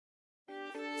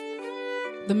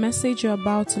The message you're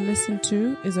about to listen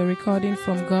to is a recording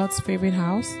from God's favorite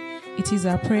house. It is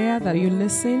our prayer that you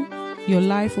listen, your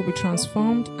life will be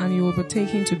transformed, and you will be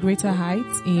taken to greater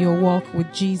heights in your walk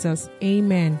with Jesus.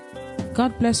 Amen.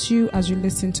 God bless you as you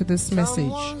listen to this message.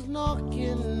 Someone's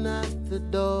knocking at the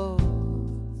door.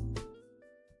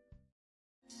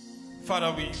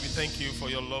 Father, we thank you for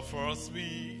your love for us.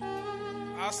 We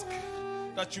ask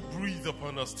that you breathe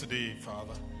upon us today,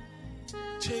 Father.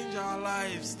 Change our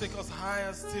lives, take us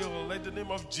higher still. Let the name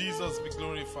of Jesus be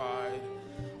glorified.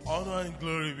 Honor and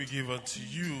glory be given to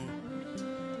you.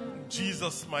 In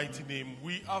Jesus' mighty name,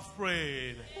 we are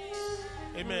prayed.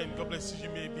 Amen. God bless you. You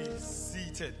may be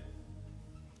seated.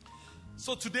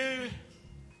 So today,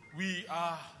 we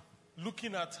are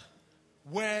looking at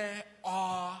where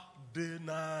are the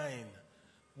nine?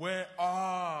 Where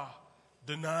are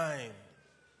the nine?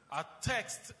 Our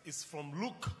text is from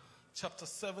Luke chapter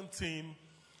 17,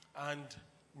 and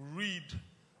read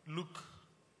Luke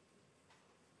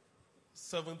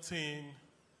 17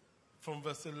 from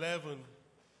verse 11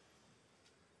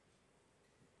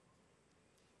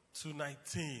 to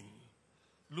 19.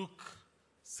 Luke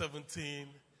 17,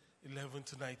 11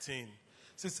 to 19. It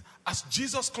says, as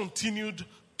Jesus continued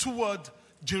toward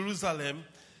Jerusalem,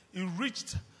 he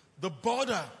reached the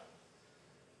border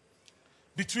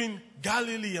between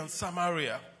Galilee and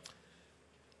Samaria.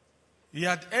 He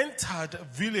had entered a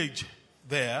village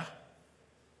there.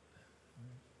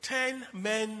 10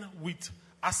 men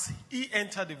as he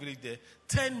entered the village there,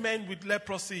 10 men with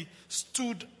leprosy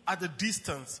stood at a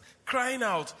distance, crying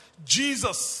out,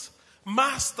 Jesus,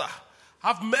 Master,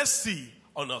 have mercy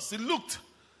on us. He looked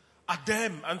at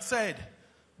them and said,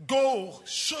 go,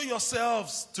 show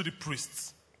yourselves to the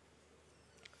priests.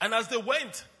 And as they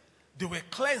went, they were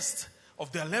cleansed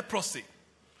of their leprosy.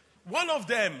 One of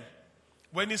them,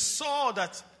 when he saw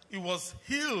that he was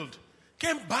healed,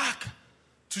 came back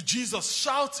to Jesus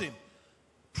shouting,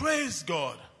 praise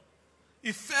God.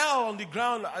 He fell on the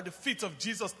ground at the feet of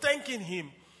Jesus, thanking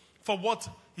him for what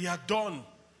he had done.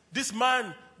 This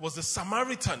man was a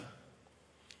Samaritan.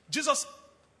 Jesus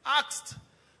asked,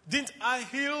 didn't I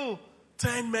heal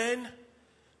 10 men?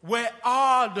 Where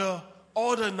are the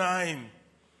other 9?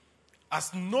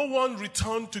 As no one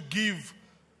returned to give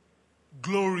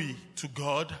glory to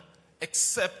God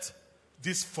except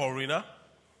this foreigner.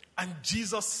 And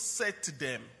Jesus said to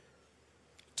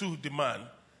the man,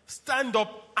 stand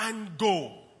up and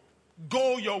go.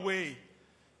 Go your way.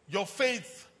 Your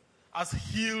faith has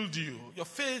healed you. Your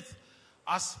faith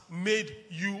has made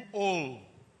you whole.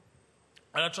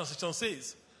 Another translation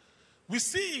says, we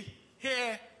see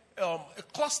here a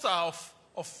cluster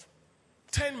of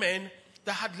 10 men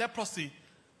that had leprosy.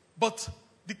 But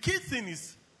the key thing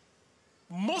is,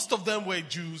 most of them were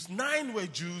Jews, 9 were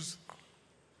Jews,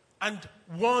 and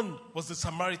 1 was a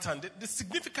Samaritan. The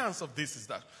significance of this is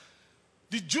that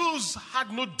the Jews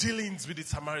had no dealings with the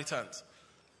Samaritans.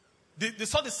 They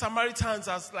saw the Samaritans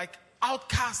as like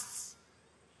outcasts.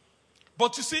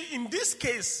 But you see, in this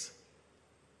case,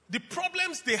 the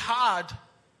problems they had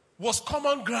was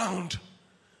common ground.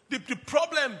 The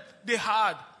problem they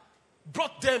had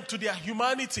brought them to their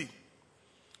humanity.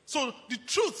 So the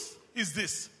truth is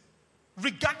this.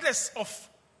 Regardless of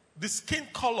the skin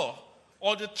color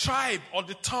or the tribe or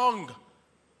the tongue,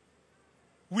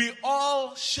 we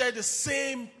all share the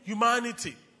same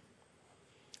humanity.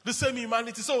 The same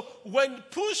humanity. So when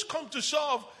push comes to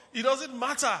shove, it doesn't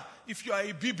matter if you are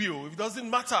a Bibio. It doesn't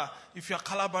matter if you are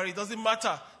Calabari. It doesn't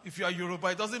matter if you are Yoruba.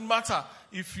 It doesn't matter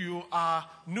if you are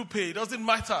Nupe. It doesn't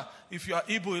matter if you are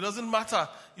Igbo. It doesn't matter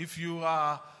if you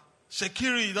are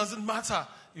Shekiri. It doesn't matter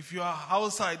if you are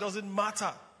Hausa. It doesn't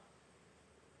matter.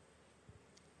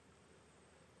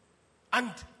 And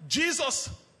Jesus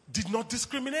did not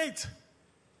discriminate.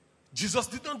 Jesus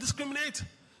did not discriminate.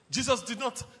 Jesus did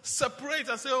not separate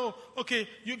and say, oh, okay,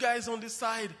 you guys on this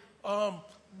side,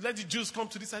 let the Jews come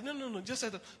to this side. No. Just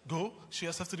said, go, show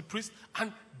yourself to the priest.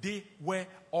 And they were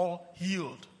all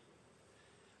healed.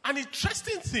 An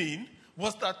interesting thing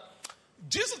was that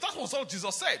that was all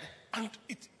Jesus said. And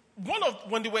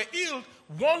when they were healed,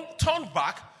 one turned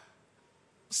back,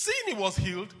 seeing he was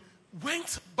healed,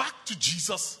 went back to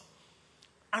Jesus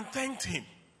and thanked him.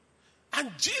 And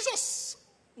Jesus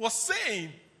was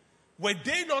saying, were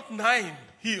they not 9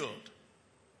 healed?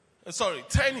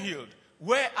 10 healed.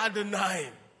 Where are the 9?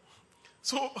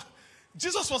 So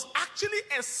Jesus was actually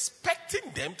expecting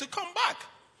them to come back.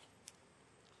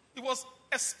 He was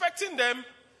expecting them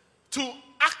to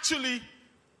actually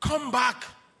come back.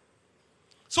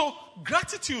 So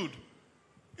gratitude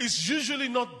is usually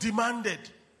not demanded,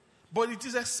 but it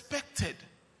is expected.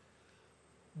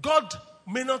 God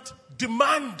may not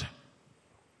demand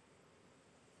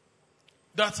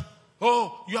that,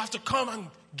 oh, you have to come and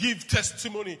give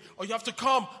testimony, or you have to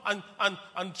come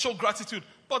and show gratitude.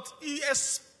 But he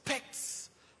expects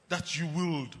that you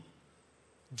will.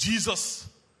 Jesus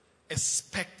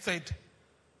expected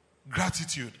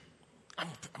gratitude. I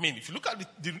mean, if you look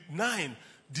at the 9,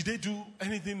 did they do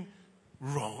anything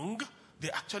wrong? They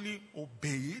actually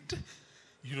obeyed,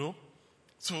 you know.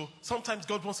 So sometimes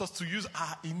God wants us to use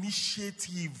our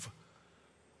initiative.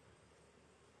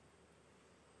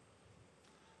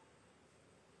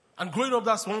 And growing up,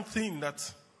 that's one thing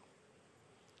that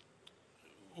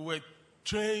we're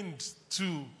trained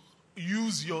to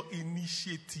use your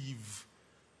initiative.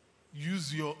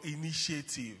 Use your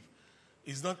initiative.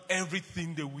 It's not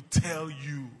everything they will tell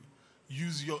you.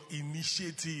 Use your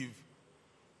initiative.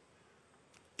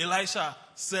 Elijah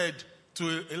said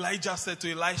to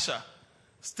Elisha,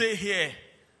 stay here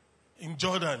in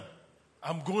Jordan.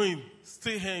 I'm going.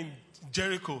 Stay here in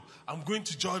Jericho. I'm going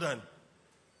to Jordan.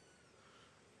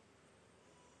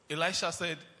 Elisha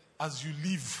said, as you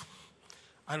live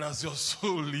and as your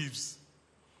soul lives,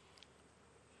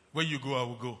 where you go, I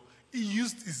will go. He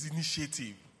used his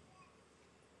initiative.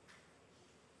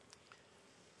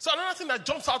 So another thing that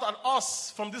jumps out at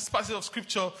us from this passage of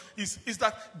scripture is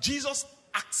that Jesus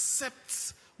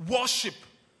accepts worship.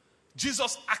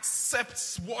 Jesus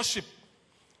accepts worship.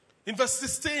 In verse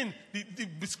 16,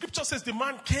 the scripture says the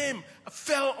man came,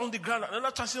 fell on the ground.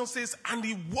 Another translation says, and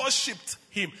he worshipped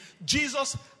him.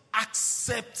 Jesus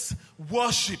accepts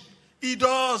worship. He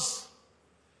does.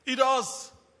 He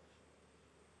does.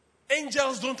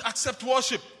 Angels don't accept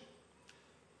worship.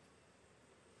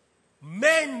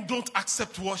 Men don't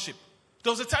accept worship.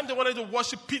 There was a time they wanted to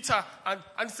worship Peter, and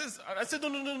I said,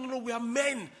 no, we are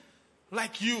men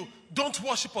like you. Don't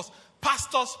worship us.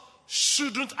 Pastors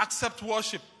shouldn't accept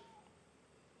worship.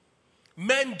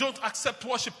 Men don't accept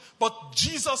worship, but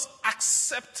Jesus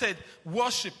accepted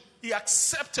worship. He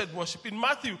accepted worship. In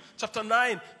Matthew chapter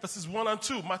 9, verses 1 and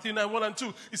 2, Matthew 9, 1 and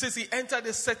 2, it says he entered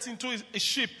a setting to a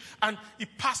ship, and he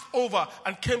passed over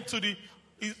and came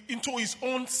into his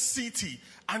own city.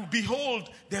 And behold,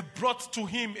 they brought to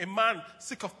him a man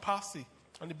sick of palsy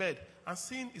on the bed. And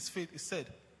seeing his faith, he said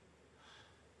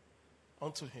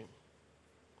unto him,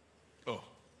 oh.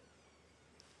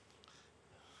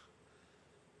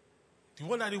 The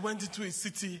one that he went into a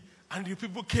city and the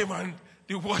people came and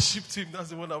they worshipped him. That's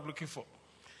the one I'm looking for.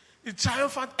 The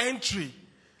triumphant entry.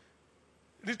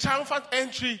 The triumphant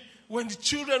entry when the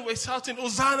children were shouting,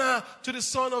 Hosanna to the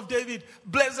Son of David.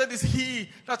 Blessed is he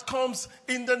that comes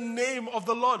in the name of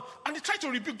the Lord. And they tried to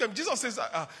rebuke them. Jesus says,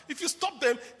 if you stop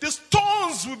them, the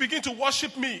stones will begin to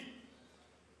worship me.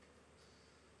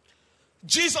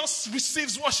 Jesus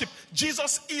receives worship.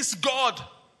 Jesus is God.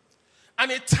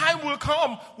 And a time will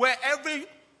come where every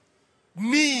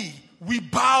knee will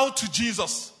bow to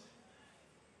Jesus.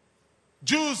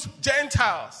 Jews,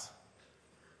 Gentiles,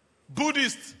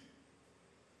 Buddhists,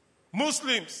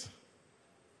 Muslims.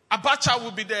 Abacha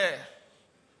will be there.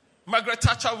 Margaret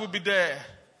Thatcher will be there.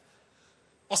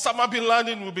 Osama bin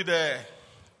Laden will be there.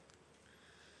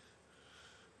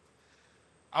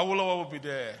 Awolowo will be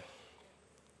there.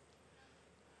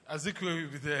 Azikiwe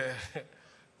will be there.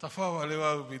 Tafawa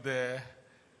Balewa will be there.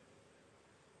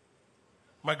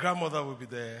 My grandmother will be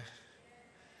there.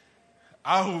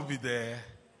 I will be there.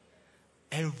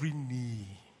 Every knee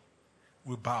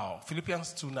will bow.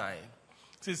 Philippians 2:9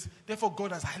 says, therefore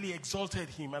God has highly exalted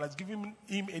him and has given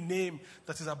him a name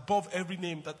that is above every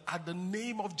name, that at the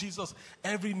name of Jesus,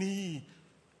 every knee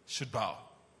should bow.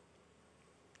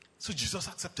 So Jesus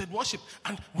accepted worship.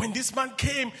 And when this man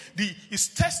came, his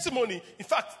testimony, in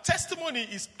fact, testimony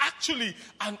is actually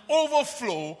an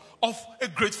overflow of a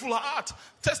grateful heart.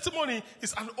 Testimony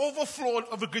is an overflow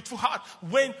of a grateful heart.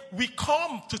 When we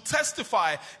come to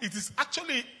testify, it is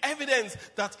actually evidence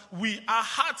that our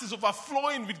heart is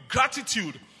overflowing with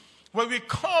gratitude. When we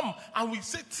come and we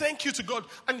say thank you to God,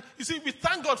 and you see, we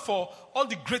thank God for all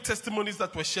the great testimonies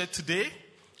that were shared today.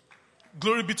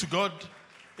 Glory be to God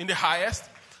in the highest.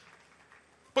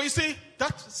 But you see,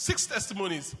 that's 6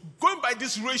 testimonies. Going by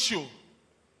this ratio,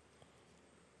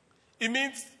 it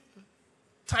means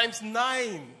times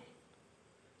 9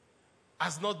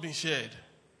 has not been shared.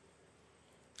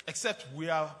 Except we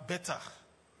are better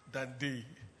than they.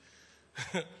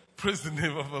 Praise the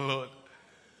name of the Lord.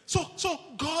 So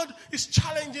God is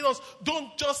challenging us.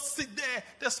 Don't just sit there.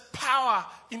 There's power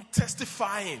in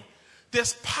testifying.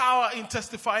 There's power in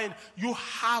testifying. You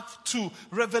have to.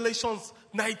 Revelations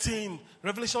 19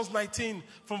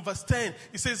 from verse 10.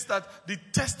 It says that the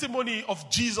testimony of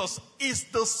Jesus is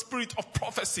the spirit of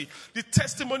prophecy. The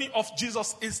testimony of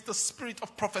Jesus is the spirit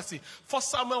of prophecy. 1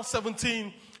 Samuel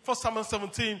 17 1 Samuel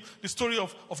 17, the story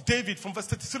of David from verse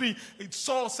 33.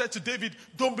 Saul said to David,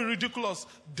 don't be ridiculous.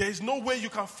 There is no way you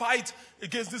can fight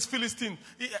against this Philistine.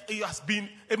 He has been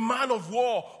a man of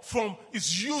war from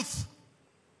his youth.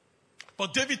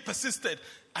 But David persisted,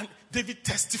 and David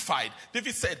testified.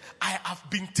 David said, I have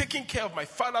been taking care of my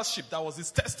father's sheep. That was his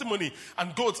testimony,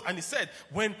 and goats. And he said,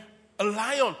 when a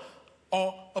lion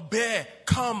or a bear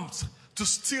comes to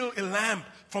steal a lamb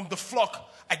from the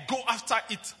flock, I go after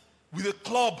it with a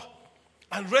club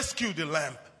and rescue the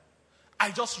lamb.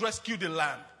 I just rescue the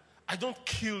lamb. I don't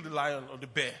kill the lion or the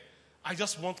bear. I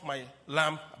just want my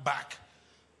lamb back.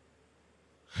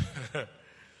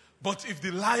 But if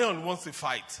the lion wants a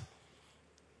fight,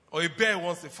 or a bear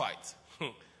wants a fight,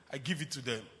 I give it to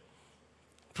them.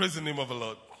 Praise the name of the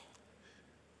Lord.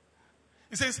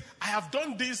 He says, I have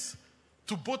done this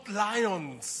to both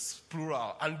lions,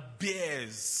 plural, and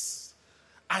bears.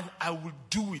 And I will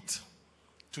do it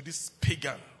to this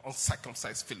pagan,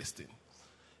 uncircumcised Philistine.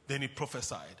 Then he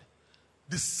prophesied,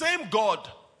 the same God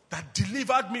that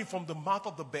delivered me from the mouth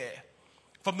of the bear,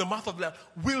 from the mouth of the lion,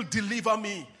 will deliver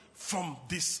me from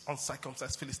this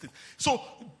uncircumcised Philistine. So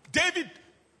David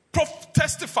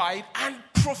testified and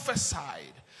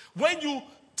prophesied. When you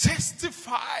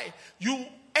testify, you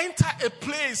enter a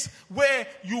place where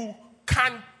you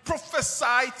can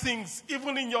prophesy things,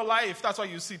 even in your life. That's why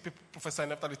you see people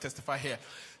prophesying after they testify here.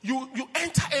 You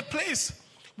enter a place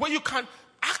where you can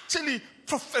actually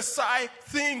prophesy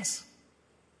things,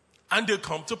 and they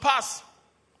come to pass.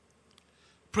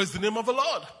 Praise the name of the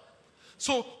Lord.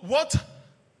 So what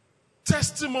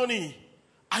testimony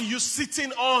are you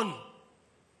sitting on?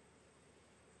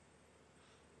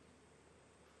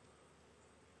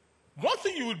 One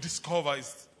thing you will discover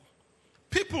is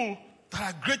people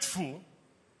that are grateful,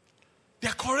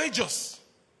 they're courageous.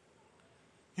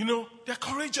 You know, they're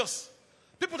courageous.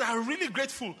 People that are really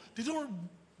grateful, they don't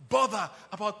bother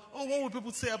about, oh, what will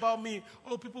people say about me?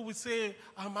 Oh, people will say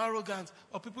I'm arrogant.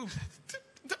 Or people,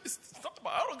 it's not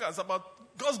about arrogance, it's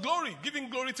about God's glory, giving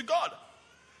glory to God.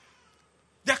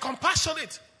 They're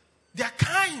compassionate. They're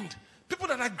kind. People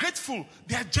that are grateful,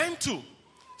 they're gentle.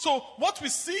 So what we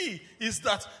see is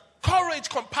that courage,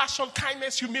 compassion,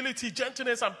 kindness, humility,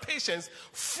 gentleness, and patience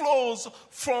flows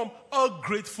from a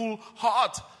grateful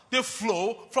heart. They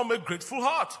flow from a grateful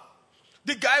heart.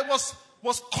 The guy was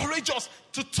courageous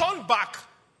to turn back.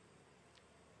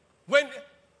 When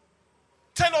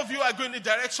 10 of you are going in a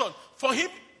direction, for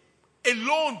him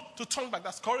alone to turn back,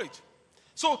 that's courage.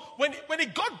 So when he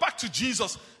got back to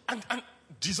Jesus, and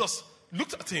Jesus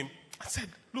looked at him and said,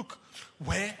 look,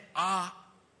 where are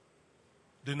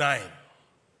the 9?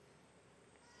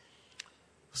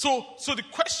 So the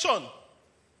question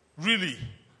really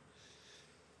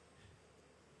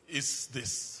is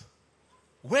this.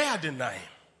 Where are the 9?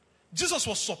 Jesus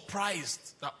was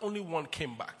surprised that only one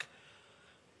came back.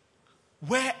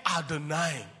 Where are the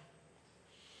 9?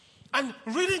 And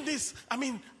reading this,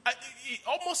 it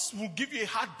almost will give you a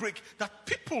heartbreak that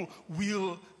people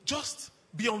will just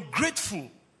be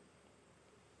ungrateful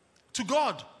to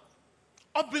God.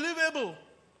 Unbelievable.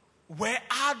 Where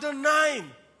are the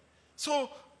 9? So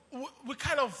we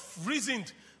kind of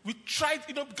reasoned. We tried,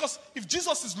 because if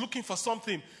Jesus is looking for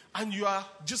something and you are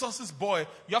Jesus' boy,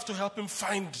 you have to help him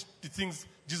find the things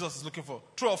Jesus is looking for.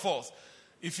 True or false?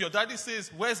 If your daddy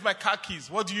says, where's my car keys?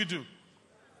 What do? You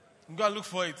go and look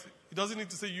for it. He doesn't need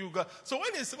to say you go. So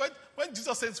when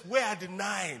Jesus says, where are the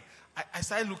 9? I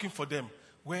started looking for them.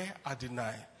 Where are the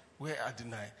 9? Where are the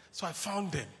 9? So I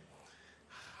found them.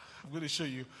 I'm going to show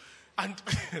you. And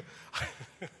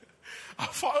I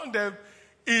found them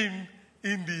in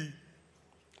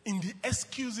the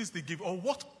excuses they give, or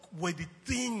what were the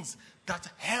things that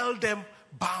held them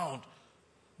bound.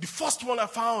 The first one I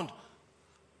found,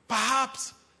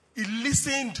 perhaps he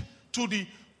listened to the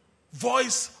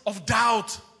voice of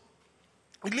doubt.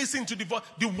 He listened to the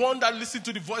one that listened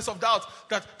to the voice of doubt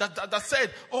that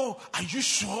said, oh, are you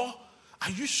sure?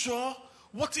 Are you sure?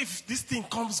 What if this thing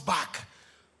comes back?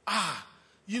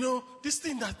 This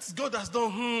thing that God has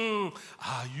done,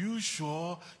 are you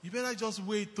sure? You better just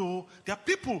wait, though. There are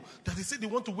people that they say they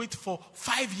want to wait for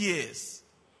 5 years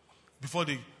before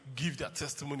they give their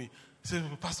testimony. They say,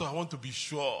 Pastor, I want to be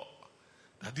sure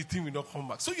that the thing will not come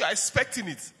back. So you are expecting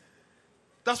it.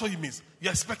 That's what he means.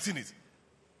 You're expecting it.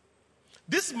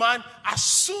 This man, as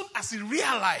soon as he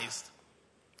realized,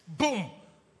 boom,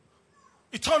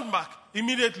 he turned back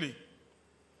immediately.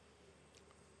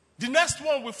 The next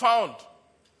one we found,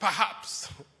 perhaps,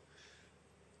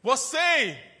 was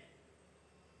saying,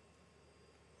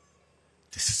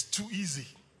 this is too easy.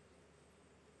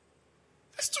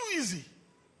 It's too easy.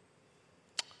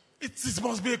 It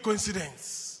must be a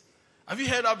coincidence. Have you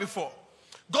heard that before?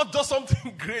 God does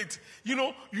something great. You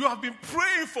know, you have been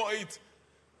praying for it.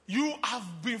 You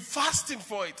have been fasting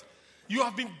for it. You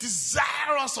have been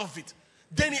desirous of it.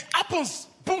 Then it happens,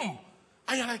 boom.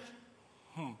 And you're like,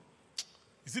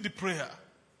 is it the prayer?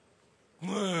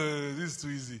 No, this is too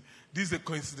easy. This is a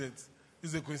coincidence.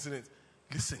 This is a coincidence.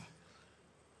 Listen.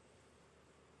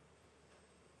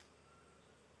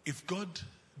 If God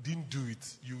didn't do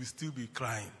it, you will still be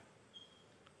crying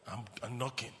and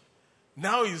knocking.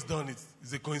 Now he's done it.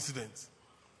 It's a coincidence.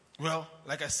 Well,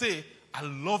 like I say, I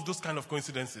love those kind of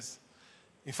coincidences.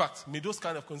 In fact, may those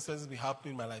kind of coincidences be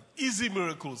happening in my life. Easy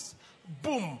miracles.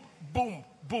 Boom, boom,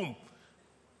 boom.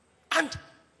 And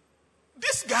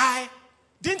this guy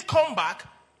didn't come back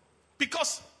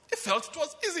because he felt it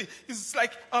was easy. It's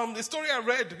like the story I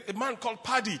read, a man called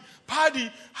Paddy. Paddy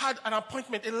had an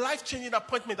appointment, a life-changing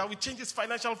appointment that would change his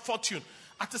financial fortune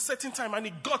at a certain time. And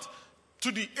he got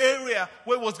to the area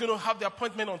where he was going to have the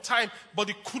appointment on time, but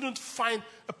he couldn't find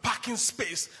a parking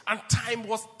space, and time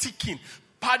was ticking.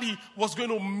 Paddy was going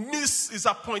to miss his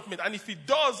appointment, and if he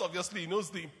does, obviously, he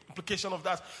knows the implication of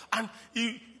that. And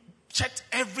he checked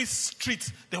every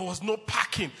street. There was no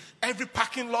parking. Every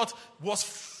parking lot was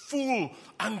full.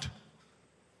 And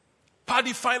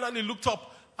Paddy finally looked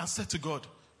up and said to God,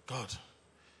 God,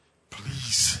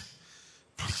 please,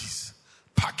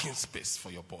 parking space for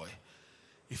your boy.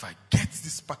 If I get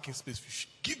this parking space, if you should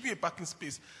give me a parking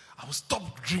space, I will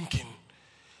stop drinking.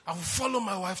 I will follow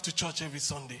my wife to church every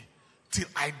Sunday till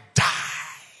I die.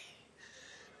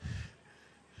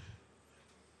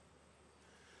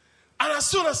 And as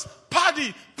soon as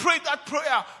Paddy prayed that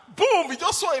prayer, boom, he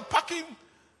just saw a parking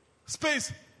space.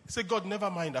 He said, God, never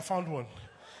mind, I found one.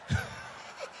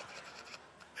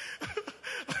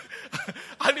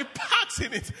 And he parks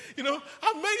in it, you know.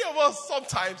 And many of us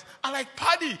sometimes are like,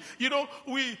 Paddy, you know,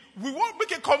 we won't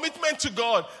make a commitment to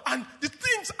God. And the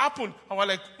things happen. And we're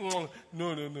like, no.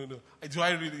 Do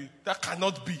I really? That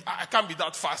cannot be. I can't be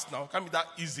that fast now. It can't be that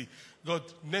easy. God,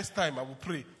 next time I will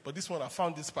pray. But this one, I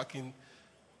found this parking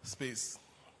space.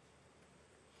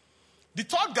 The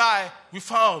third guy we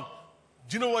found,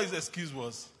 do you know what his excuse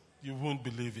was? You won't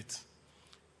believe it.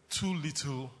 Too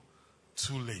little,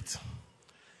 too late.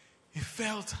 He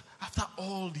felt, after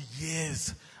all the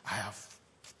years I have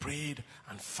prayed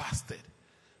and fasted,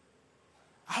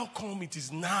 how come it is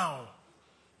now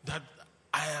that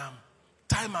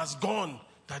time has gone,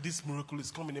 that this miracle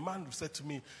is coming? A man said to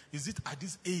me, is it at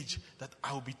this age that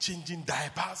I will be changing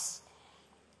diapers?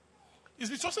 He's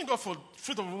been trusting God for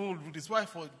fruit of the womb with his wife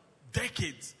for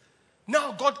decades.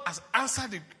 Now God has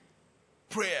answered the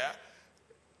prayer.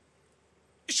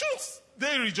 Shouldn't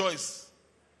they rejoice?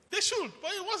 They should.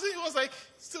 But it was like,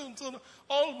 still,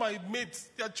 all my mates,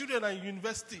 their children are in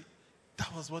university.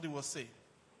 That was what he was saying.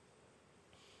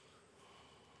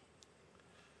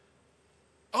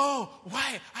 Oh,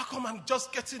 why? How come I'm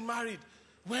just getting married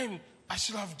when I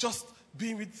should have just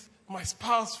been with my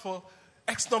spouse for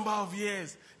X number of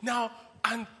years? Now,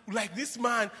 and like this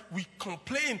man, we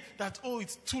complain that, oh,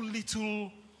 it's too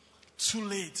little, too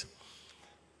late.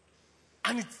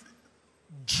 And it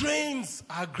drains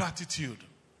our gratitude.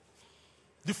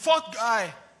 The fourth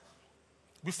guy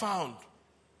we found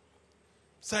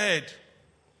said,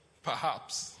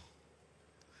 perhaps,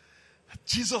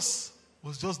 Jesus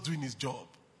was just doing his job.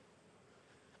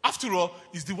 After all,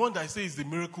 he's the one that I say is the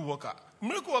miracle worker.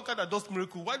 Miracle worker that does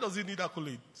miracle, why does he need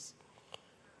accolades?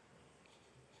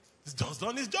 He's just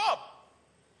done his job.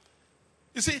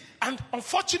 You see, and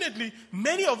unfortunately,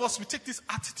 many of us, we take this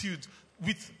attitude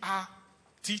with our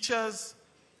teachers,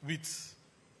 with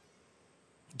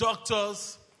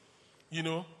doctors, you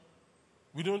know.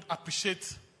 We don't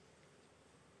appreciate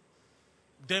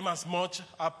them as much.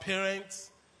 Our parents,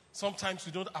 sometimes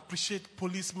we don't appreciate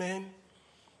policemen.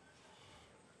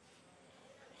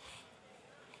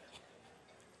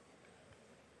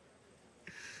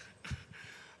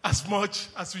 As much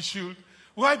as we should.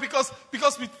 Why? Because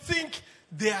we think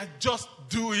they are just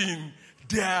doing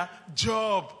their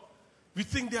job. We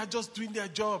think they are just doing their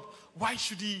job. Why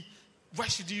should he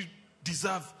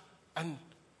deserve a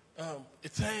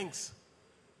thanks?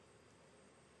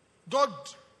 God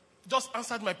just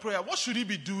answered my prayer. What should he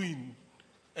be doing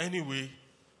anyway?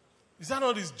 Is that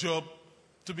not his job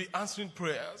to be answering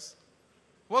prayers?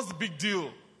 What's the big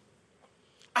deal?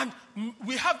 And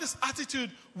we have this attitude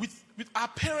with our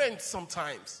parents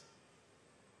sometimes.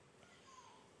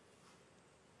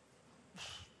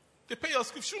 They pay your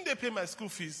school. Shouldn't they pay my school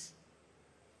fees?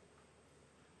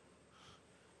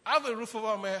 I have a roof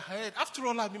over my head. After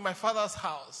all, I'm in my father's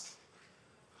house.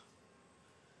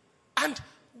 And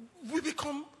we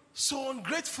become so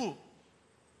ungrateful.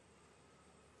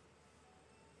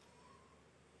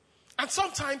 And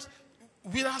sometimes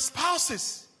with our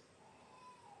spouses,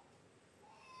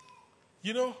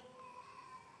 we don't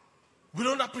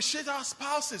appreciate our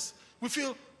spouses. We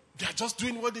feel they're just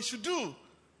doing what they should do.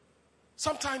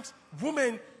 Sometimes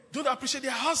women don't appreciate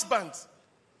their husbands.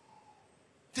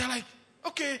 They're like,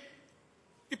 okay,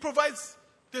 he provides,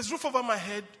 there's roof over my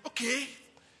head, okay.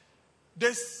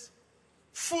 There's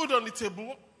food on the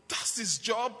table, that's his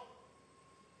job.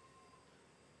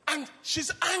 And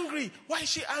she's angry. Why is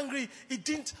she angry? He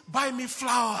didn't buy me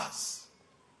flowers.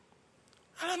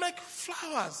 And I'm like,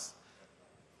 flowers?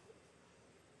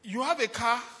 You have a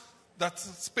car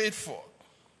that's paid for.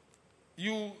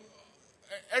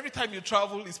 Every time you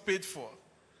travel, it's paid for.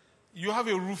 You have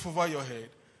a roof over your head.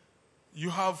 You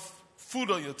have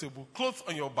food on your table, clothes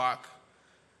on your back.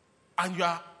 And you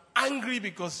are angry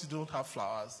because you don't have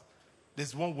flowers.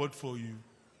 There's one word for you: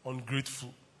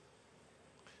 ungrateful.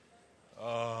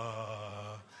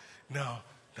 Now,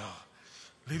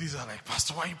 ladies are like,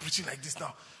 Pastor, why are you preaching like this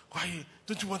now?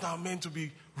 Don't you want our men to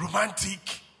be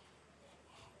romantic?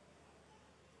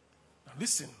 Now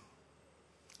listen.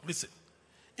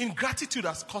 Ingratitude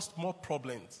has caused more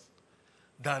problems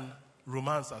than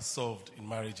romance has solved in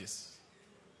marriages.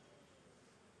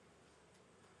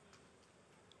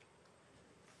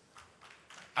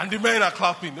 And the men are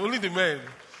clapping, only the men.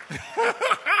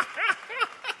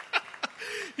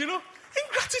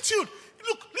 Ingratitude.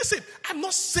 Look, listen, I'm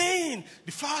not saying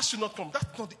the flowers should not come.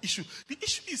 That's not the issue. The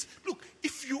issue is, look,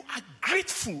 if you are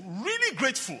grateful, really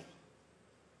grateful,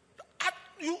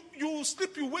 you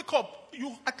sleep, you wake up,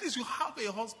 at least you have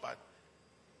a husband.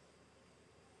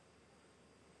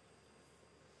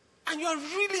 And you are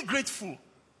really grateful.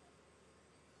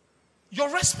 Your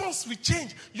response will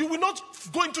change. You will not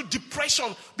go into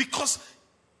depression because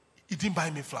he didn't buy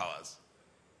me flowers.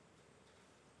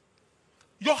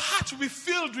 Your heart will be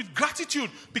filled with gratitude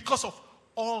because of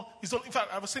all he's done. In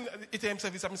fact, I was saying at the 8 a.m.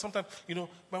 service, sometimes,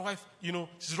 my wife,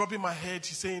 she's rubbing my head.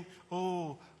 She's saying,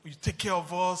 oh, you take care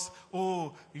of us.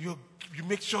 Oh, you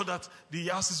make sure that the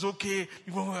house is okay.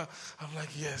 I'm like,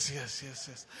 yes.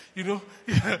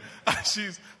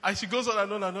 And she goes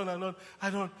on and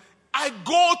on. I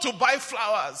go to buy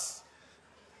flowers.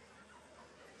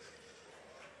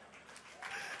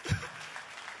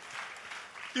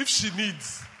 If she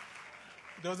needs.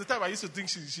 There was a time I used to think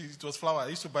it was flowers. I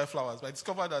used to buy flowers, but I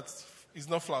discovered that it's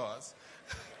not flowers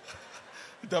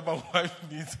that my wife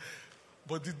needs.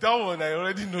 But that one, I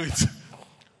already know it.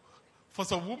 For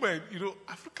some women,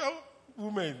 African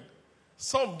women,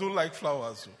 some don't like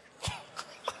flowers.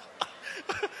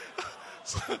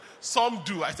 Some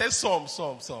do. I said some.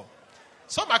 Some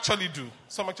actually do.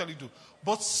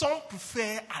 But some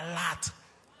prefer a lot.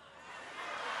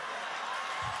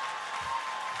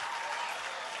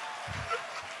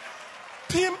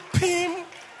 Pim.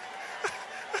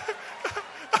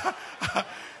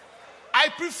 I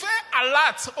prefer a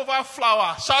lot over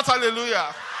flower. Shout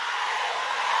hallelujah.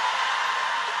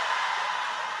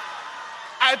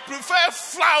 I prefer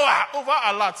flower over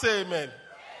a lot. Say amen.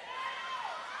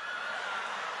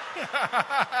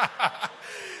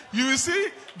 You will see,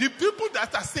 the people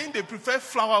that are saying they prefer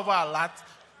flower over a lot,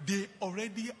 they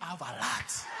already have a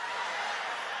lot.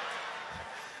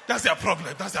 That's their problem.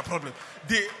 It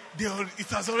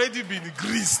has already been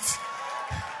greased.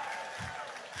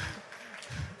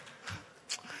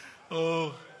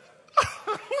 Oh.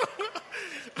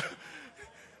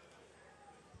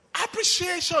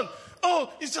 Appreciation.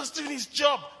 Oh, he's just doing his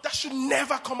job. That should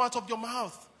never come out of your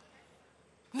mouth.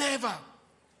 Never.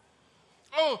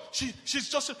 Oh, she's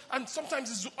just, and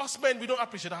sometimes it's us men, we don't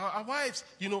appreciate our wives.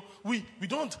 We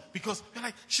don't, because we're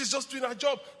like, she's just doing her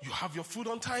job. You have your food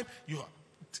on time, your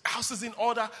house is in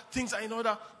order, things are in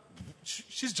order.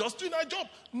 She's just doing her job.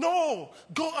 No,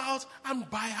 go out and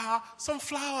buy her some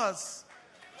flowers.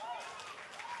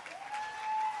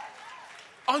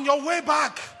 On your way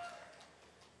back,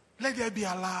 let there be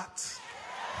a lot.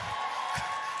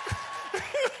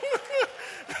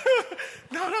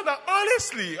 No.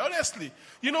 Honestly.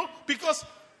 Because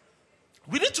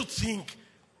we need to think.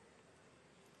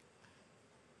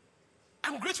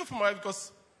 I'm grateful for my wife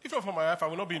because if not for my wife, I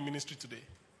will not be in ministry today.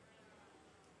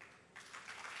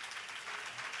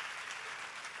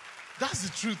 That's the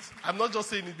truth. I'm not just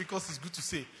saying it because it's good to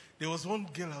say. There was one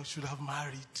girl I should have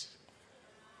married.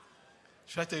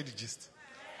 Should I tell you the gist?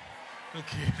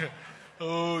 Okay.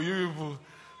 Oh, you people.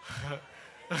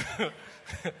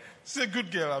 She's a good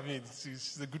girl,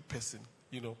 she's a good person,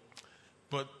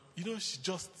 But, she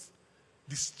just,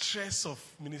 the stress of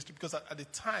ministry, because at the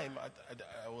time,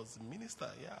 I was a minister,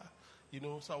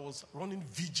 so I was running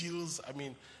vigils, I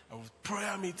was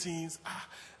prayer meetings,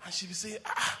 and she'd be saying,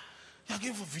 you're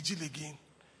going for vigil again,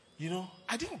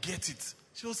 I didn't get it.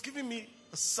 She was giving me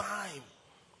a sign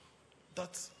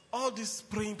that all this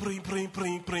praying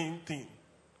thing.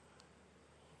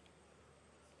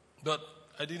 But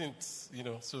I didn't,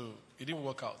 so it didn't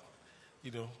work out,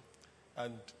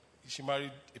 And she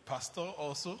married a pastor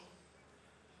also.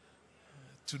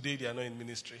 Today they are not in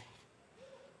ministry.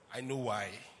 I know why.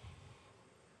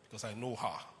 Because I know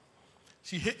her.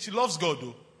 She loves God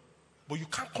though. But you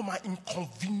can't come and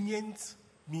inconvenience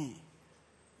me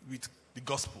with the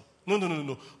gospel.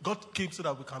 No. God came so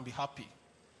that we can be happy.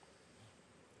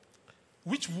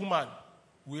 Which woman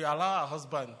will allow her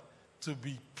husband to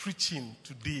be preaching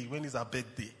today when it's her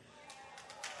birthday?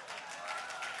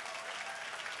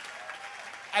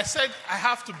 I said I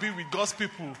have to be with God's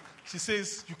people. She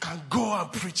says, you can go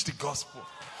and preach the gospel.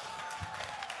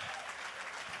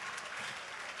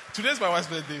 Today's my wife's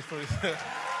birthday.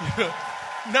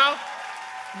 Now,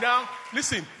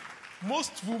 listen.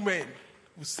 Most women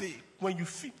will say, when you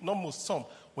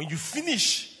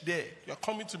finish there, you're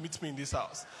coming to meet me in this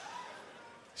house.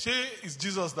 She is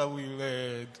Jesus that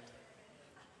will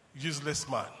useless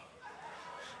man.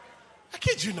 I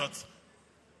kid you not.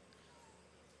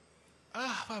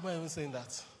 Why am I even saying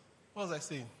that? What was I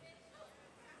saying?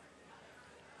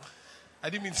 I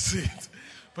didn't mean to say it,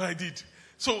 but I did.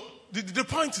 So the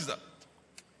point is that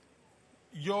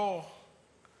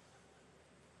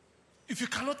if you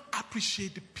cannot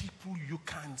appreciate the people you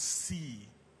can see,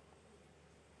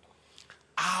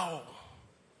 how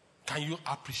can you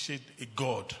appreciate a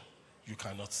God you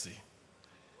cannot see?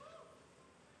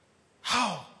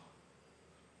 How?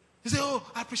 You say,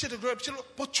 I appreciate the God,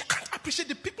 but you can't appreciate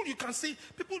the people you can see,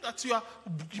 people that you are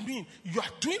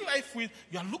doing life with,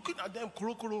 you are looking at them,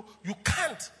 you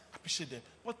can't appreciate them.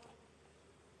 But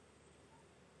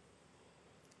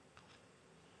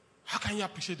how can you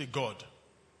appreciate a God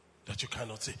that you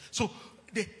cannot see? So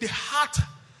the heart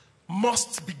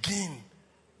must begin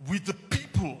with the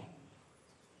people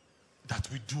that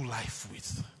we do life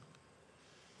with.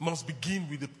 Must begin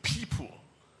with the people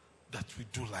that we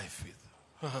do life with.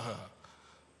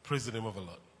 Praise the name of the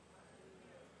Lord.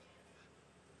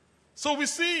 So we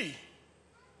see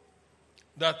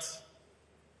that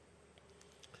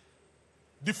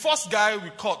the first guy we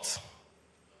caught,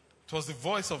 it was the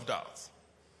voice of doubt.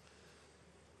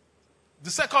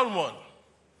 The second one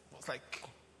was it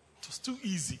was too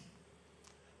easy.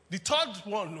 The third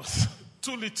one was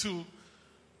too little,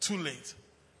 too late.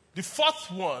 The fourth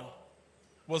one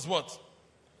was what?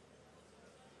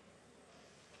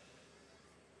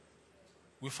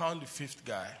 We found the fifth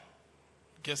guy.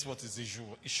 Guess what his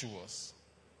issue was?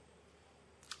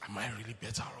 Am I really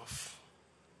better off?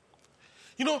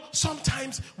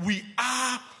 Sometimes we've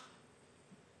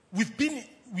been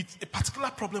with a particular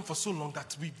problem for so long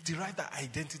that we've derived our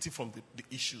identity from the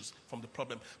issues, from the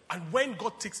problem. And when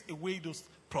God takes away those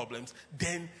problems,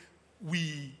 then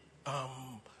we're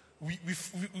out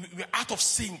of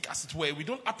sync, as it were. We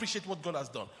don't appreciate what God has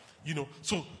done.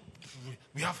 So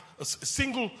we have a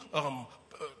single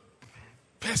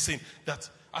person that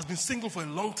has been single for a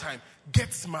long time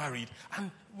gets married,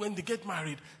 and when they get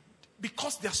married,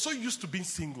 because they're so used to being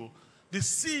single, they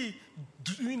see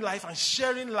doing life and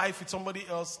sharing life with somebody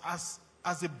else as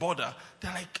a bother.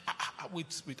 They're like,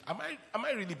 wait, am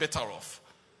I really better off?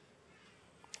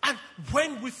 And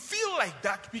when we feel like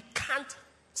that, we can't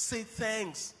say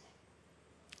thanks.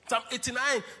 Psalm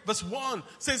 89 verse 1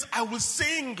 says, I will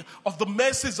sing of the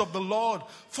mercies of the Lord.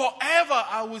 Forever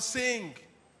I will sing.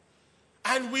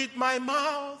 And with my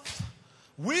mouth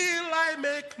will I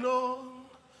make known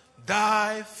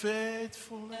thy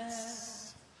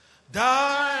faithfulness.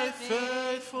 Thy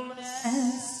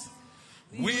faithfulness.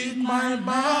 With my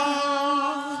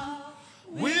mouth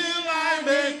will I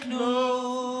make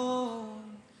known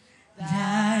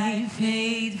thy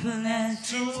faithfulness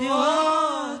to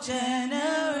all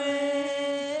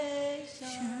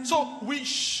generations. So we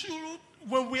should,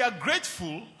 when we are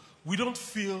grateful, we don't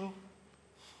feel,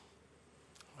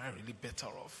 am I really better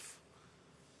off?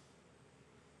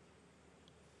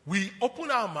 We open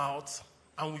our mouth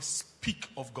and we speak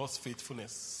of God's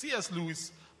faithfulness. C.S.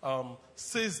 Lewis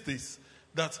says this,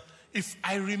 that if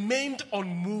I remained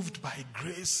unmoved by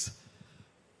grace,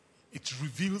 it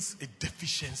reveals a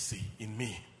deficiency in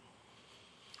me.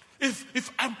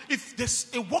 If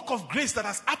there's a work of grace that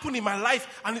has happened in my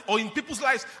life or in people's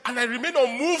lives, and I remain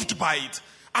unmoved by it,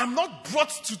 I'm not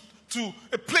brought to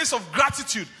a place of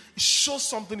gratitude, it shows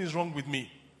something is wrong with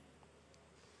me.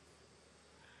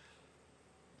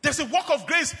 There's a work of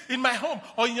grace in my home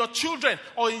or in your children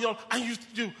or in your, and you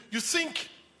think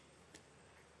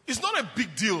it's not a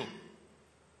big deal.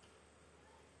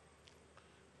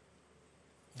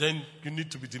 Then you need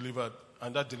to be delivered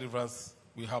And that deliverance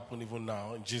will happen even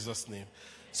now in Jesus' name.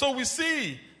 So we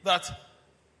see that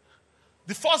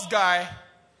the first guy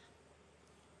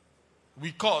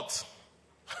we caught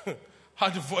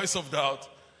had the voice of doubt.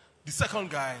 The second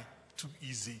guy, too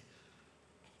easy.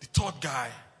 The third guy,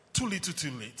 too little,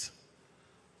 too late.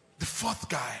 The fourth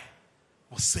guy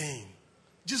was saying,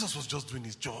 Jesus was just doing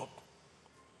his job.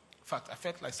 In fact, I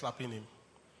felt like slapping him,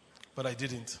 but I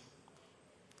didn't.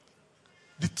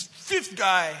 The fifth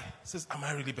guy says, am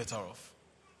I really better off?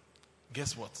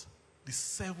 Guess what? The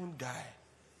seventh guy,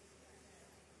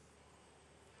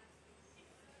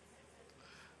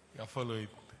 you are following.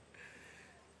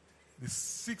 The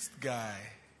sixth guy,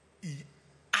 he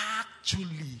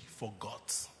actually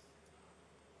forgot.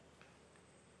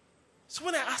 So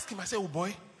when I asked him, I said, oh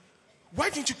boy, why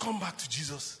didn't you come back to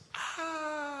Jesus?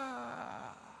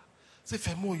 Say,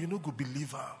 Femo, you know, go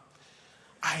believer.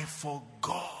 I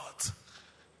forgot.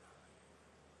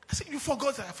 I said, you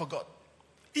forgot? I forgot.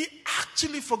 He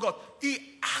actually forgot. He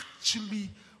actually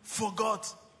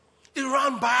forgot. He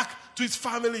ran back to his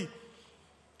family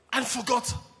and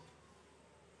forgot.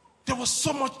 There was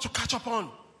so much to catch up on.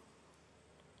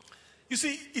 You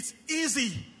see, it's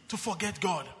easy to forget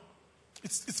God.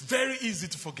 It's very easy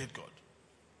to forget God.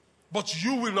 But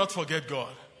you will not forget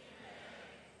God.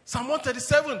 Psalm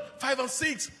 137, 5 and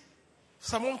 6.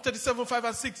 Psalm 137, 5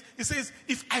 and 6. It says,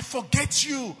 if I forget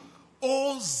you,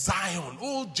 O Zion,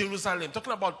 O Jerusalem,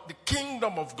 talking about the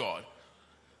kingdom of God,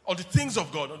 or the things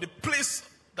of God, or the place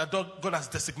that God has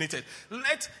designated.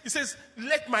 It says,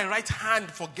 let my right hand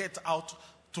forget how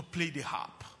to play the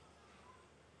harp.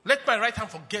 Let my right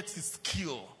hand forget his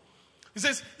skill. He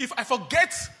says, if I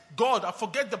forget God, I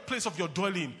forget the place of your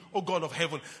dwelling, O God of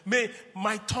heaven, may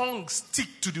my tongue stick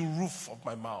to the roof of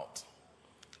my mouth.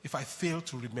 If I fail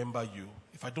to remember you,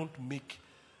 if I don't make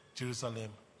Jerusalem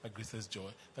my greatest joy,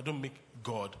 if I don't make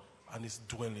God and his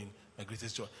dwelling my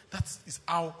greatest joy. That is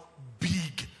how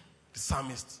big the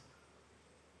psalmist.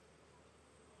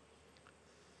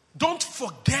 Don't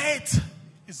forget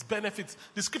his benefits.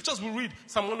 The scriptures we read,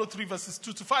 Psalm 103 verses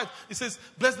 2 to 5, it says,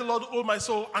 bless the Lord, O my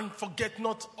soul, and forget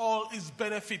not all his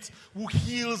benefits, who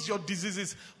heals your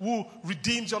diseases, who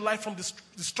redeems your life from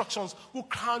destructions, who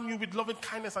crown you with loving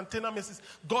kindness and tender mercies.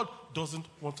 God doesn't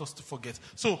want us to forget.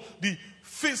 So the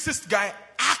sixth guy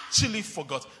actually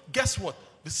forgot. Guess what?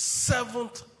 The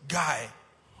seventh guy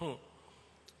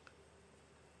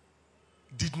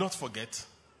did not forget.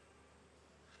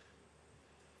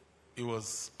 He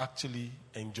was actually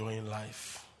enjoying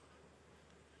life.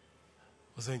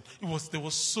 There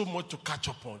was so much to catch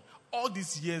up on. All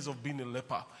these years of being a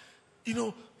leper. You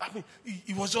know, I mean,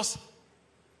 he was just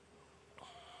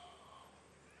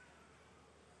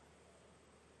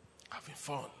having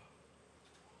fun.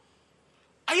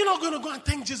 Are you not going to go and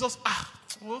thank Jesus?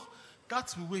 Well,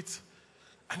 that will wait.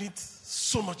 I need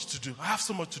so much to do. I have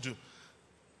so much to do.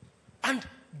 And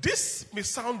this may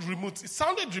sound remote. It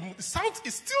sounded remote.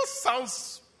 It still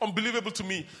sounds unbelievable to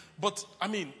me. But, I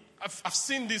mean, I've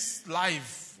seen this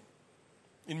live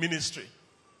in ministry.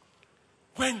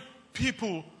 When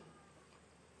people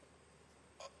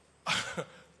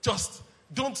just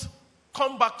don't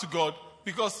come back to God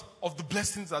because of the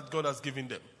blessings that God has given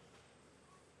them.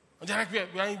 And they're like,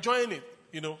 we are enjoying it.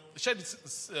 You know, I shared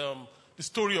the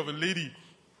story of a lady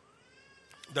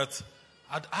that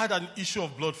had an issue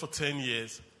of blood for 10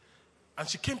 years. And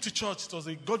she came to church. It was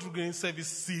a God-regain service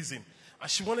season. And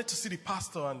she wanted to see the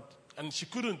pastor, and she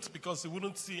couldn't because he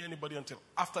wouldn't see anybody until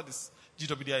after this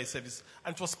GWDI service.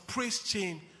 And it was Praise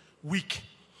Chain Week.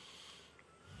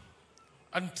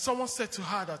 And someone said to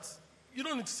her that, you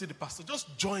don't need to see the pastor.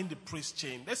 Just join the praise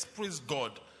chain. Let's praise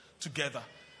God together.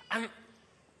 And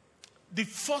the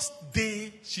first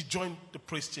day she joined the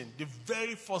praise chain, the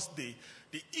very first day,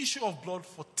 the issue of blood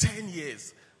for 10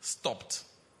 years stopped.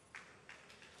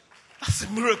 That's a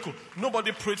miracle.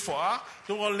 Nobody prayed for her.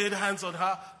 No one laid hands on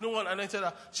her. No one anointed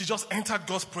her. She just entered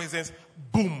God's presence.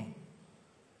 Boom.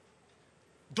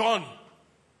 Done.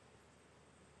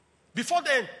 Before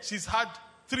then, she's had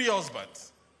 3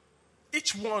 husbands.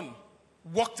 Each one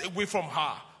walked away from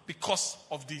her because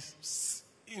of this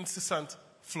incessant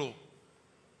flow.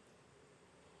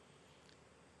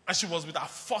 And she was with her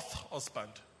 4th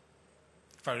husband,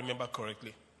 if I remember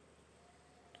correctly.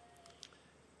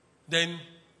 Then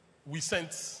we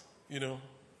sent, a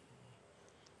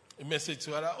message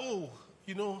to her that,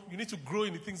 you need to grow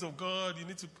in the things of God. You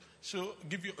need to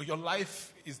give your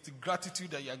life is the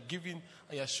gratitude that you are giving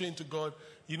and you are showing to God.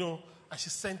 And she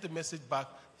sent a message back.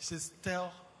 She says,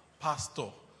 tell Pastor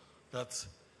that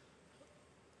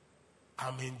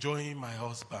I'm enjoying my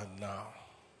husband now.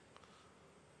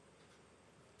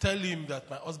 tell him that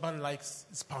my husband likes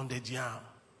his pounded yam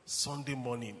Sunday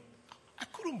morning. I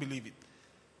couldn't believe it.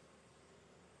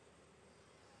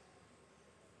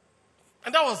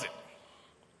 And that was it.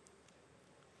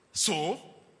 So,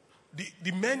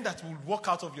 the men that will walk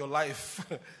out of your life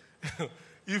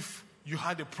if you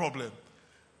had a problem,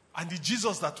 and the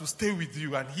Jesus that will stay with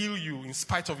you and heal you in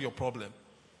spite of your problem,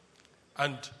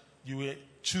 and you will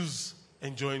choose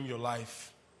enjoying your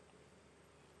life.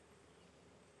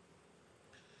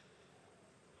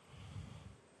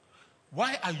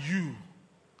 Why are you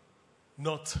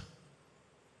not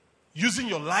using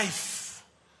your life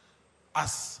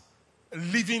as a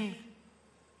living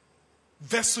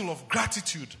vessel of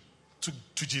gratitude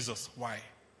to Jesus? Why?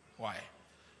 Why?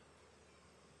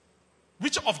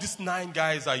 Which of these 9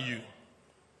 guys are you?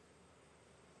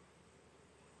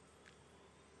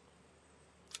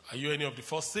 Are you any of the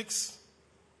first 6?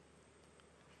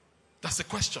 That's the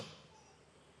question.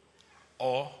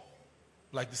 Or,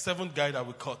 like the 7th guy that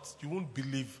we caught, you won't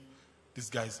believe this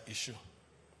guy's issue.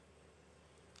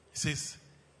 He says,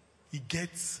 he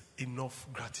gets enough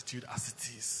gratitude as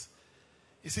it is.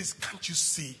 He says, can't you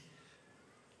see?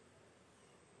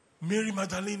 Mary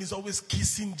Magdalene is always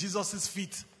kissing Jesus'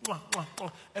 feet. Mwah, mwah,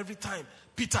 mwah, every time.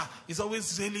 Peter is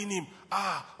always hailing him.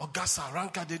 Ogasa,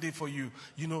 Ranka Dede for you.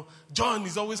 John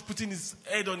is always putting his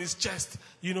head on his chest.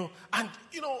 And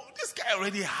this guy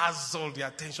already has all the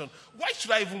attention. Why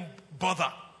should I even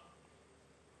bother?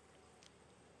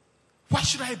 Why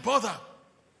should I bother?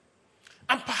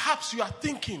 And perhaps you are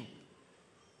thinking,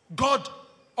 God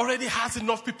already has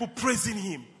enough people praising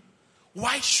him.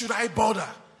 Why should I bother?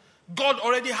 God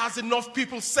already has enough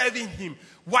people serving him.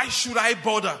 Why should I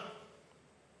bother?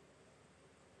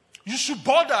 You should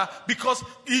bother because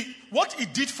what he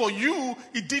did for you,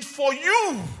 he did for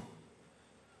you.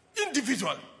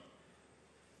 Individually.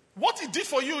 What he did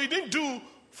for you, he didn't do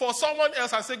for someone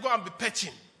else and say, go and be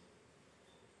petching.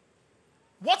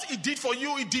 What he did for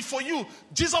you, he did for you.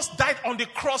 Jesus died on the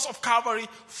cross of Calvary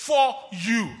for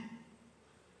you.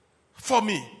 For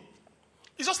me.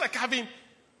 It's just like having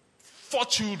 4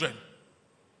 children.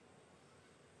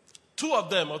 2 of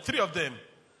them or 3 of them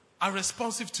are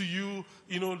responsive to you.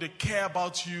 They care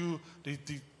about you. They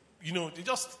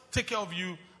just take care of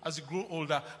you as you grow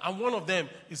older. And one of them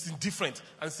is indifferent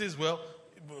and says, well,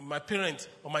 my parent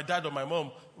or my dad or my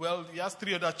mom, well, he has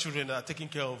 3 other children that are taking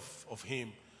care of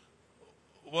him.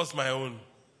 What's my own?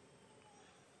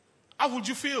 How would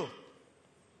you feel?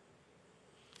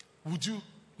 Would you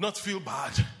not feel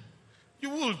bad?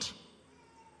 You would.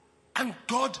 And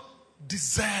God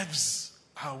deserves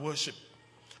our worship.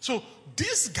 So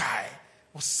this guy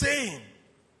was saying,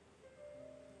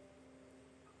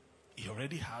 he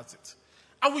already has it.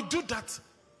 And we do that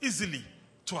easily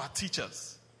to our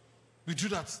teachers. We do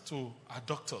that to our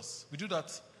doctors. We do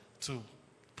that to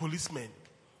policemen.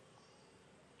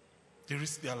 They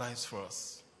risk their lives for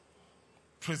us.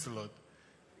 Praise the Lord.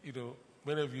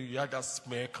 Many of you had that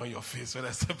smirk on your face when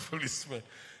I said policemen.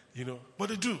 But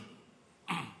they do.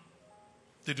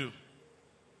 They do.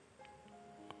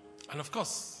 And of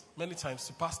course, many times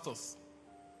to pastors.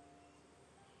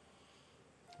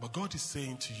 But God is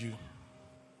saying to you,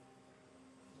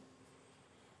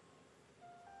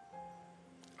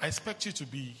 I expect you to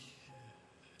be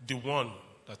the one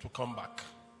that will come back.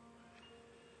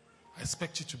 I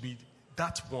expect you to be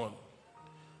that one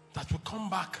that will come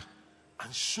back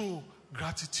and show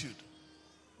gratitude.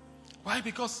 Why?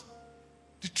 Because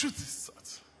the truth is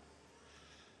that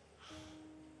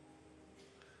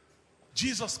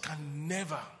Jesus can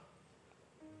never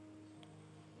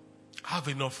have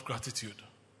enough gratitude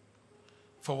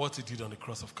for what he did on the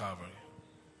cross of Calvary.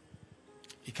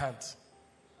 He can't.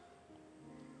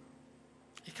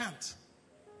 He can't.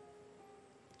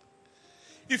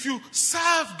 If you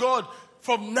serve God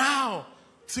from now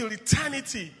till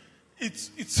eternity,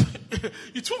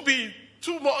 it won't be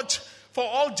too much for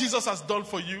all Jesus has done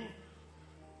for you.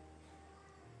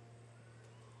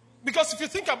 Because if you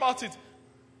think about it,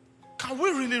 can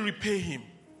we really repay him?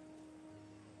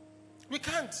 We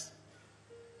can't.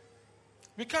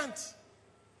 We can't.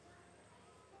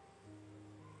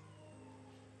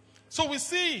 So we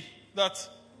see that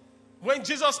when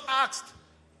Jesus asked,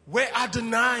 where are the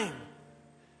 9?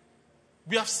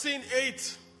 We have seen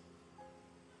 8.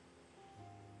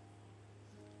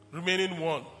 Remaining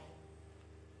 1.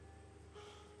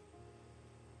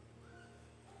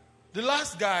 The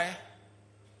last guy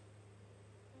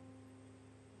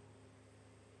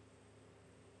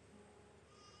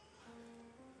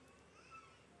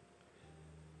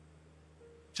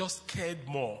just cared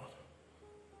more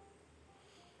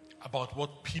about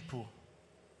what people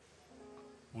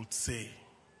would say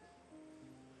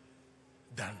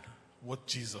than what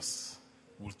Jesus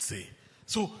would say.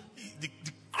 So the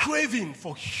craving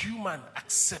for human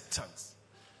acceptance,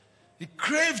 he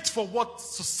craved for what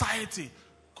society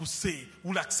could say.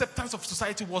 Well, acceptance of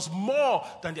society was more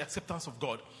than the acceptance of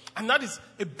God. And that is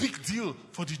a big deal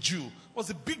for the Jew. It was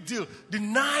a big deal. The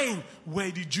 9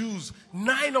 were the Jews.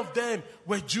 9 of them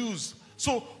were Jews.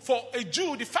 So for a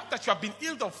Jew, the fact that you have been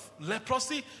healed of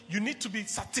leprosy, you need to be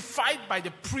certified by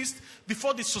the priest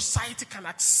before the society can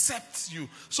accept you.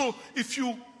 So if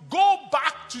you go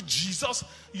back to Jesus,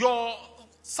 your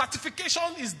certification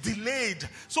is delayed.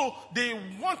 So they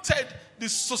wanted the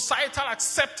societal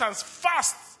acceptance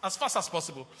as fast as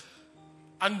possible,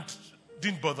 and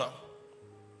didn't bother.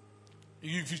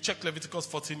 If you check Leviticus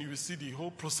 14, you will see the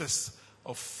whole process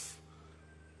of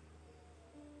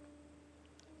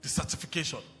the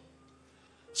certification.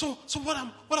 So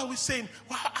what are we saying?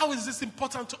 How is this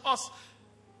important to us?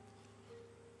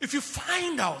 If you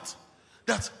find out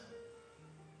that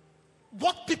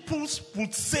what people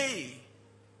would say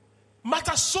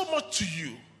matters so much to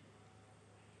you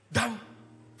than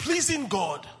pleasing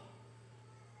God,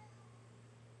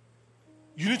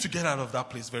 you need to get out of that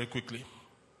place very quickly.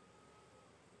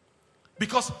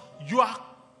 Because you are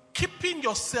keeping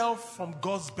yourself from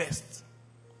God's best.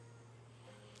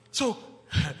 So,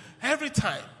 every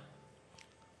time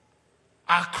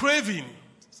our craving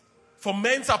for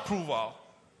men's approval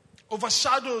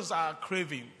overshadows our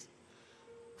craving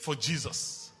for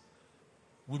Jesus,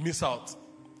 we miss out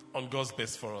on God's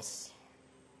best for us.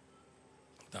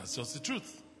 That's just the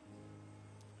truth.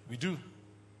 We do.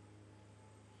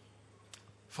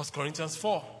 1 Corinthians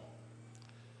 4.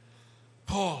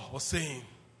 Paul was saying,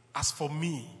 as for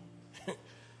me,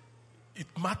 it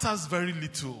matters very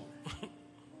little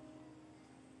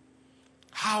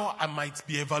how I might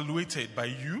be evaluated by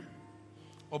you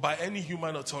or by any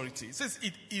human authority. It says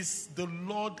it is the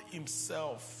Lord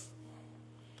himself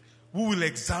who will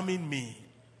examine me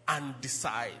and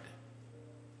decide.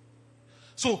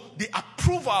 So the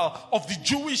approval of the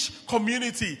Jewish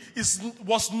community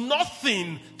was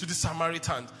nothing to the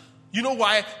Samaritan. You know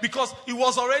why? Because he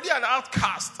was already an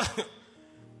outcast.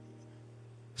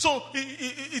 So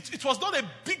it was not a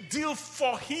big deal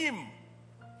for him.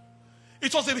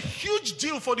 It was a huge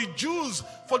deal for the Jews,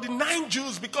 for the 9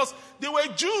 Jews, because they were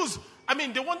Jews. I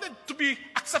mean, they wanted to be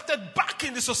accepted back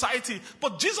in the society.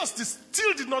 But Jesus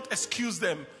still did not excuse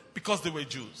them because they were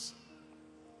Jews.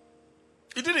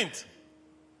 He didn't.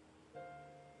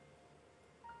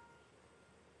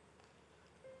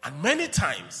 And many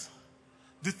times,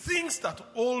 the things that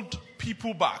hold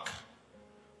people back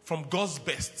from God's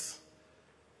best,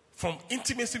 from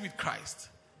intimacy with Christ,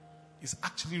 is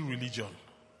actually religion.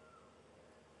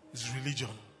 It's religion.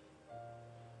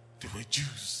 They were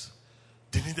Jews.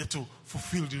 They needed to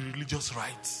fulfill the religious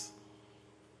rites.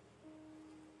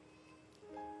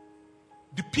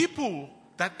 The people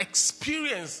that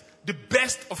experience the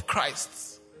best of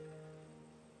Christ,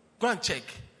 go and check,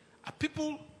 are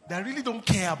people that really don't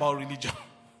care about religion.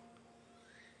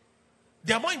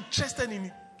 They are more interested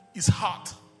in his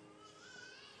heart.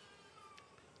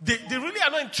 They really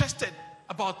are not interested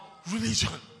about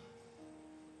religion.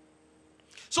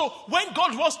 So when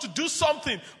God wants to do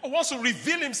something or wants to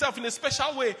reveal himself in a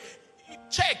special way,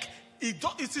 check.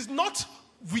 It is not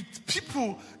with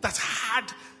people that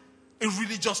had a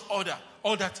religious order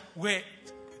or that were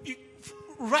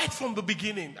right from the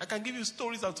beginning. I can give you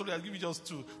stories and stories. I'll give you just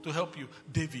two to help you.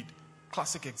 David,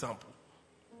 classic example.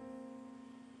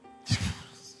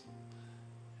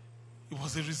 It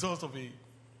was a result of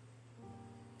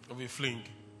a fling.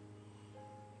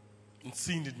 In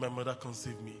sin did my mother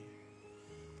conceive me.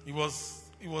 It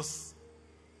was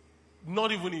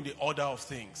not even in the order of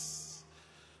things.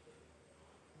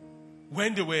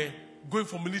 When they were going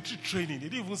for military training, they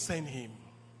didn't even send him.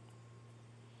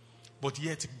 But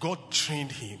yet God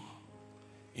trained him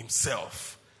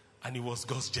himself, and he was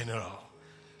God's general.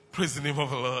 Praise the name of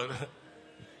the Lord.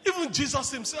 Even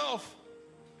Jesus himself,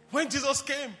 when Jesus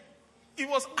came, he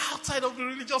was outside of the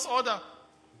religious order.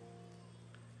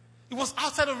 It was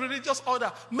outside of religious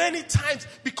order. Many times,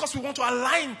 because we want to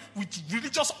align with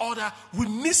religious order, we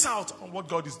miss out on what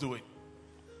God is doing.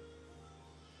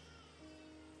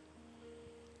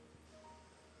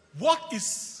 What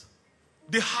is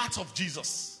the heart of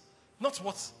Jesus? Not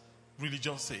what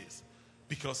religion says.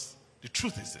 Because the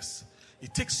truth is this.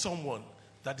 It takes someone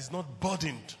that is not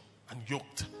burdened and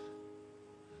yoked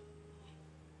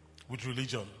with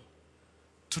religion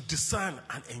to discern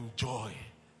and enjoy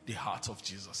the heart of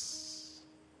Jesus.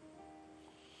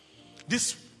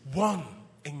 This one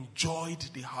enjoyed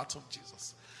the heart of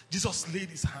Jesus. Jesus laid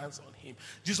his hands on him.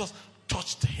 Jesus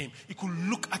touched him. He could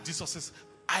look at Jesus'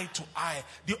 eye to eye.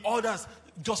 The others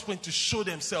just went to show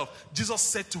themselves. Jesus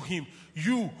said to him,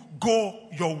 you go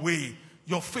your way.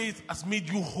 Your faith has made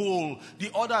you whole.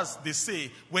 The others, they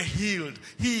say, were healed.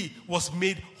 He was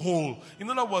made whole. In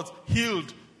other words,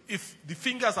 healed. If the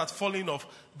fingers had fallen off,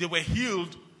 they were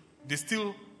healed. They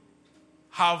still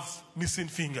have missing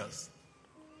fingers.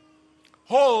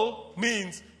 Whole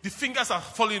means the fingers are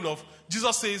falling off.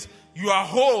 Jesus says, you are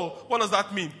whole. What does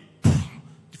that mean?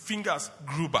 The fingers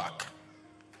grew back.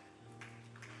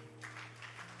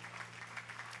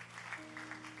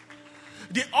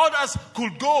 The others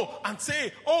could go and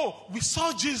say, oh, we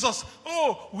saw Jesus.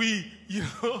 Oh, we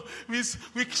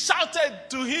shouted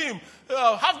to him,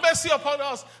 have mercy upon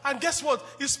us. And guess what?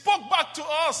 He spoke back to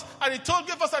us and he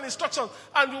gave us an instruction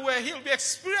and we were healed. We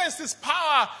experienced his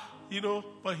power,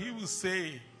 but he will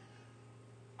say,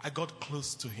 I got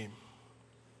close to him.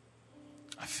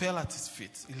 I fell at his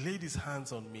feet. He laid his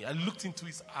hands on me. I looked into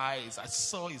his eyes. I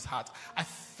saw his heart. I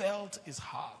felt his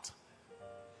heart.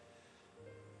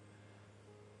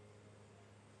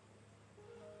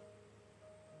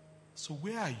 So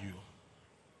where are you?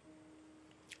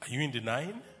 Are you in the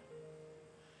 9?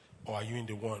 Or are you in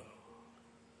the 1?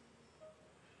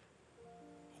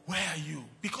 Where are you?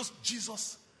 Because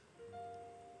Jesus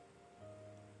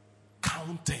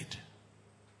counted.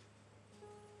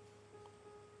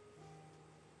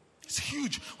 It's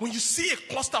huge. When you see a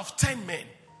cluster of 10 men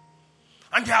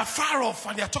and they are far off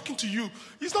and they are talking to you,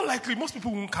 it's not likely. Most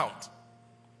people won't count.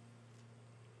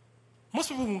 Most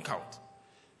people won't count.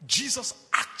 Jesus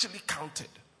actually counted.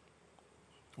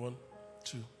 1,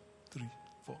 2, 3,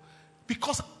 4.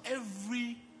 Because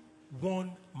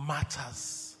everyone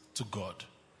matters to God.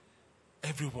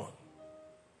 Everyone.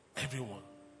 Everyone.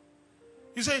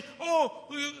 You say,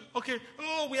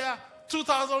 we are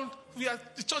 2,000,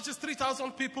 the church is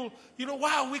 3,000 people.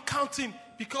 Why are we counting?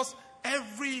 Because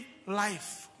every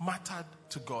life mattered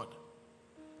to God.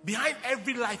 Behind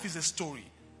every life is a story.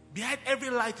 Behind every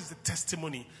life is a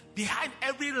testimony. Behind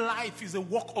every life is a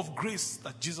work of grace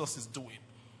that Jesus is doing.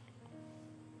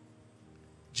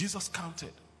 Jesus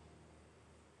counted.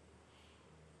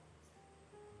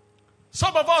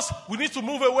 Some of us, we need to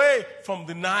move away from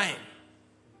the 9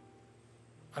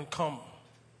 and come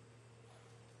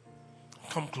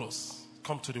close.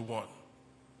 Come to the 1.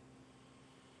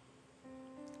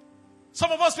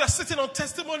 Some of us, we are sitting on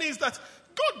testimonies that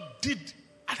God did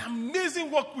an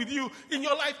amazing work with you in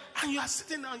your life, and you are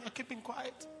sitting down and you're keeping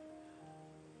quiet.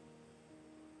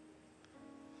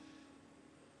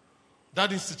 That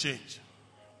needs to change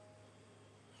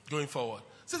going forward.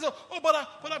 Says, but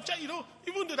I'm trying,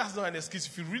 even though that's not an excuse,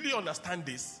 if you really understand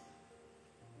this,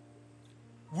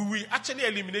 we will actually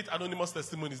eliminate anonymous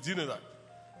testimonies. Do you know that?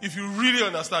 If you really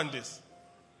understand this.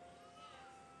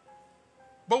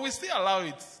 But we still allow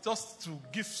it just to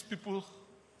give people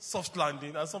soft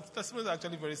landing, and some testimonies are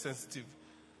actually very sensitive.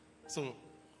 So,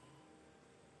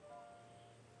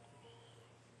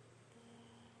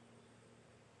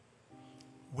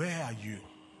 where are you?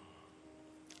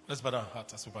 Let's bow our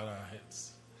hearts as we bow our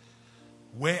heads.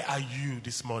 Where are you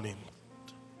this morning?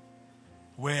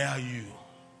 Where are you?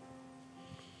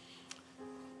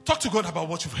 Talk to God about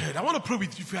what you've heard. I want to pray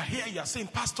with you. If you are here, you are saying,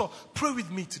 Pastor, pray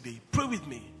with me today. Pray with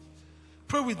me.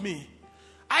 Pray with me.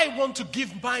 I want to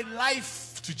give my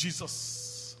life to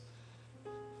Jesus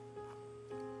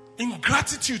in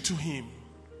gratitude to him.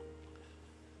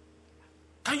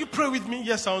 Can you pray with me?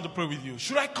 Yes, I want to pray with you.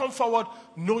 Should I come forward?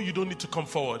 No, you don't need to come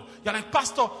forward. You're like,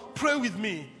 Pastor, pray with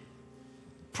me.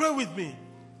 Pray with me.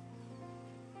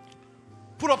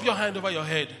 Put up your hand over your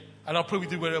head and I'll pray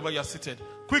with you wherever you're seated.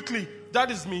 Quickly,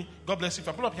 that is me. God bless you. If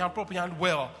I put up your hand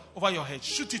well over your head,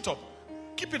 shoot it up.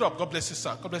 Keep it up. God bless you,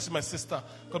 sir. God bless you, my sister.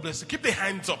 God bless you. Keep the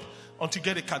hands up until you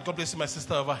get a card. God bless you, my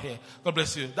sister over here. God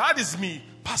bless you. That is me.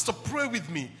 Pastor, pray with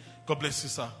me. God bless you,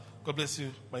 sir. God bless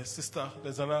you, my sister.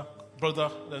 There's another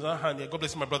brother. There's another hand here. God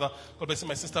bless you, my brother. God bless you,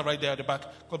 my sister right there at the back.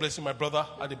 God bless you, my brother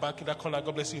at the back in that corner.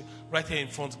 God bless you right here in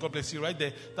front. God bless you right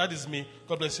there. That is me.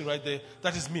 God bless you right there.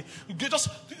 That is me. You just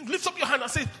lift up your hand and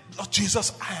say, Lord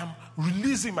Jesus, I am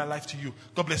releasing my life to you.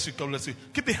 God bless you. God bless you.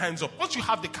 Keep the hands up. Once you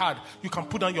have the card, you can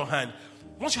put down your hand.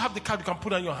 Once you have the card, you can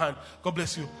put on your hand. God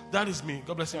bless you. That is me.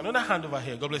 God bless you. Another hand over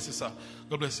here. God bless you, sir.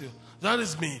 God bless you. That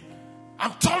is me.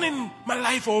 I'm turning my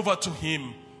life over to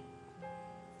him.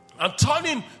 I'm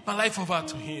turning my life over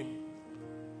to him.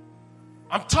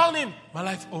 I'm turning my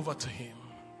life over to him.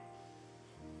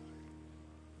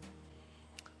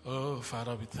 Oh,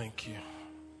 Father, we thank you.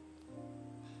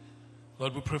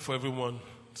 Lord, we pray for everyone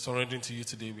surrendering to you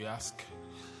today. We ask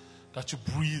that you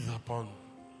breathe upon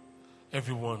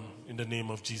everyone in the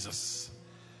name of Jesus.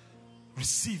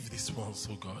 Receive these ones,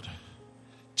 oh God.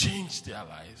 change their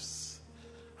lives.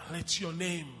 And let your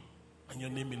name and your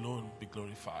name alone be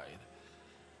glorified.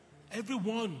 Every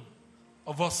one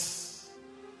of us,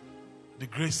 the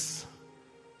grace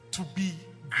to be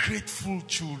grateful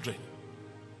children.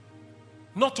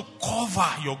 Not to cover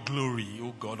your glory,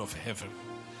 O God of heaven,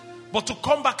 but to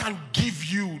come back and give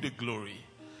you the glory.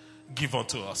 Give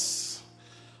unto us.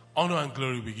 Honor and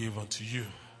glory we give unto you.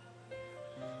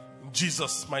 In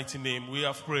Jesus' mighty name we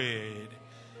have prayed.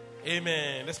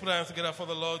 Amen. Let's put our hands together for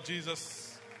the Lord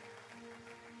Jesus,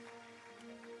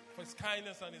 for his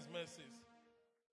kindness and his mercies.